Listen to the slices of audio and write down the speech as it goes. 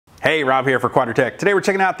Hey, Rob here for TACTIK. Today we're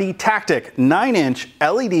checking out the TACTIK 9-inch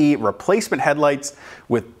LED replacement headlights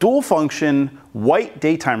with dual function white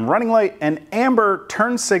daytime running light and amber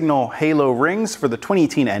turn signal halo rings for the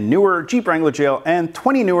 2018 and newer Jeep Wrangler GL and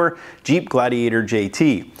 20 newer Jeep Gladiator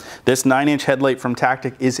JT. This 9-inch headlight from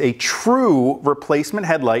TACTIK is a true replacement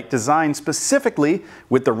headlight designed specifically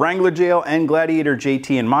with the Wrangler GL and Gladiator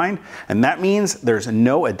JT in mind, and that means there's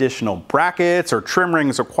no additional brackets or trim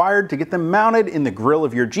rings required to get them mounted in the grille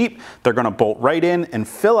of your Jeep. They're going to bolt right in and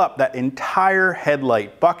fill up that entire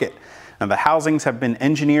headlight bucket. Now, the housings have been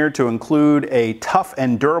engineered to include a tough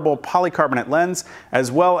and durable polycarbonate lens,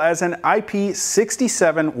 as well as an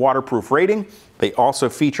IP67 waterproof rating. They also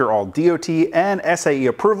feature all DOT and SAE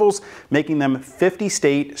approvals, making them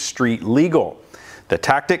 50-state street legal. The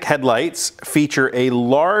TACTIK headlights feature a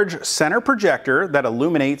large center projector that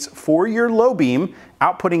illuminates for your low beam,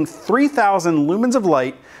 outputting 3,000 lumens of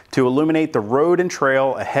light to illuminate the road and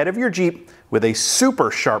trail ahead of your Jeep with a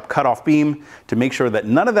super sharp cutoff beam to make sure that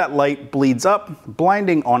none of that light bleeds up,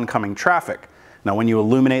 blinding oncoming traffic. Now, when you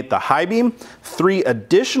illuminate the high beam, 3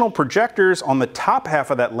 additional projectors on the top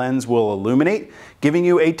half of that lens will illuminate, giving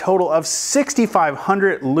you a total of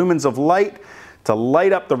 6,500 lumens of light to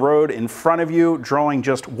light up the road in front of you, drawing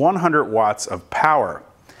just 100 watts of power.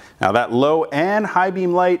 Now, that low and high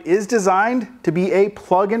beam light is designed to be a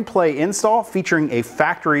plug-and-play install featuring a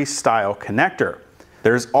factory-style connector.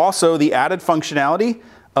 There's also the added functionality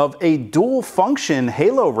of a dual function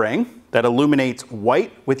halo ring that illuminates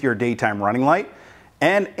white with your daytime running light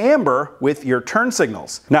and amber with your turn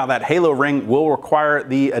signals. Now, that halo ring will require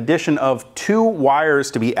the addition of 2 wires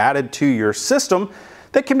to be added to your system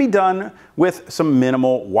that can be done with some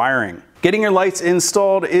minimal wiring. Getting your lights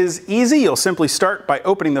installed is easy. You'll simply start by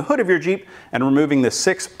opening the hood of your Jeep and removing the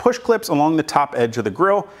 6 push clips along the top edge of the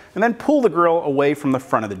grille, and then pull the grille away from the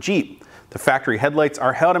front of the Jeep. The factory headlights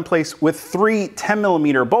are held in place with 3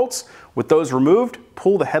 10mm bolts. With those removed,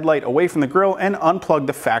 pull the headlight away from the grille and unplug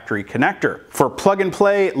the factory connector. For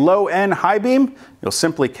plug-and-play low and high beam, you'll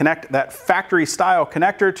simply connect that factory-style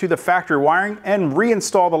connector to the factory wiring and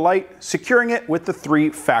reinstall the light, securing it with the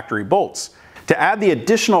 3 factory bolts. To add the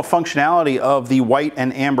additional functionality of the white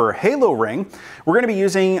and amber halo ring, we're going to be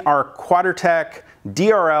using our TACTIK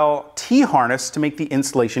DRL T-harness to make the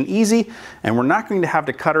installation easy, and we're not going to have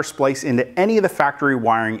to cut or splice into any of the factory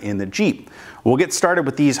wiring in the Jeep. We'll get started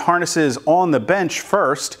with these harnesses on the bench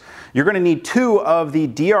first. You're going to need 2 of the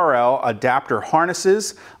DRL adapter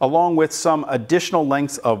harnesses, along with some additional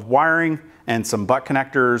lengths of wiring and some butt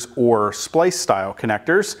connectors or splice style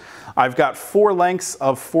connectors. I've got 4 lengths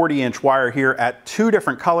of 40-inch wire here at 2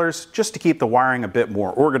 different colors just to keep the wiring a bit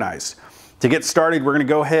more organized. To get started, we're going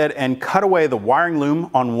to go ahead and cut away the wiring loom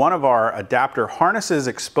on one of our adapter harnesses,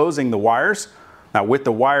 exposing the wires. Now, with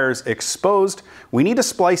the wires exposed, we need to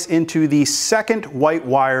splice into the second white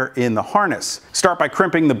wire in the harness. Start by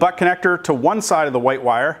crimping the butt connector to one side of the white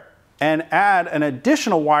wire and add an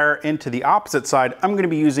additional wire into the opposite side. I'm going to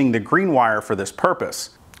be using the green wire for this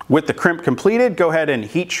purpose. With the crimp completed, go ahead and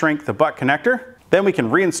heat shrink the butt connector. Then we can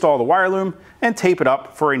reinstall the wire loom and tape it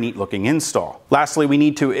up for a neat looking install. Lastly, we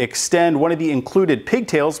need to extend one of the included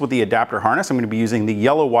pigtails with the adapter harness. I'm going to be using the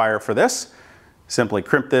yellow wire for this. Simply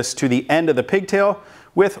crimp this to the end of the pigtail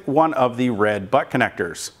with one of the red butt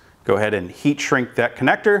connectors. Go ahead and heat shrink that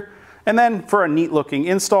connector. And then for a neat looking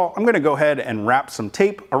install, I'm going to go ahead and wrap some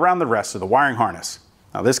tape around the rest of the wiring harness.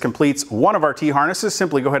 Now, this completes one of our T-harnesses.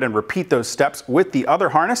 Simply go ahead and repeat those steps with the other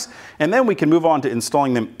harness, and then we can move on to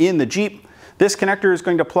installing them in the Jeep. This connector is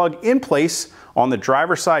going to plug in place on the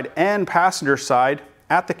driver's side and passenger side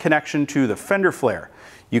at the connection to the fender flare.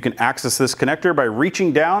 You can access this connector by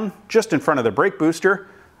reaching down just in front of the brake booster,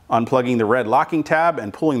 unplugging the red locking tab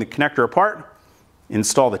and pulling the connector apart.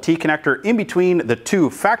 Install the T-connector in between the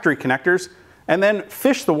 2 factory connectors, and then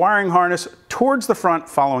fish the wiring harness towards the front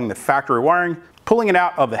following the factory wiring, pulling it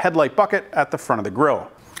out of the headlight bucket at the front of the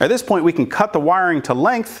grille. At this point, we can cut the wiring to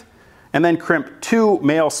length and then crimp 2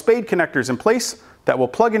 male spade connectors in place that will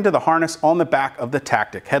plug into the harness on the back of the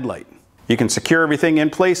TACTIK headlight. You can secure everything in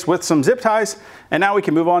place with some zip ties, and now we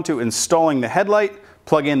can move on to installing the headlight.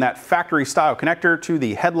 Plug in that factory style connector to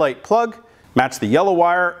the headlight plug, match the yellow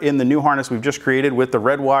wire in the new harness we've just created with the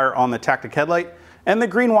red wire on the TACTIK headlight, and the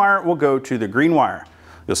green wire will go to the green wire.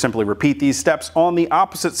 You'll simply repeat these steps on the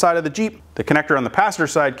opposite side of the Jeep. The connector on the passenger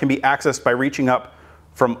side can be accessed by reaching up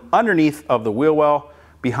from underneath of the wheel well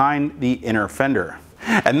behind the inner fender.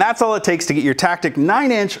 And that's all it takes to get your TACTIK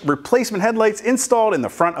 9-inch replacement headlights installed in the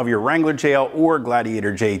front of your Wranglger JL or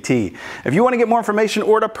Gladiator JT. If you want to get more information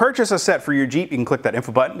or to purchase a set for your Jeep, you can click that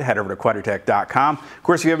info button to head over to quadratech.com. Of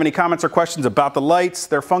course, if you have any comments or questions about the lights,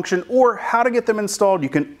 their function, or how to get them installed, you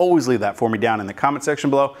can always leave that for me down in the comment section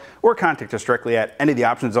below or contact us directly at any of the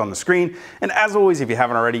options on the screen. And as always, if you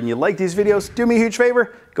haven't already and you like these videos, do me a huge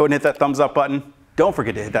favor, go ahead and hit that thumbs up button. Don't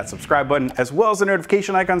forget to hit that subscribe button as well as the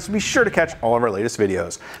notification icon so be sure to catch all of our latest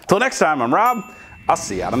videos. Till next time, I'm Rob. I'll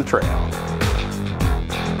see you out on the trail.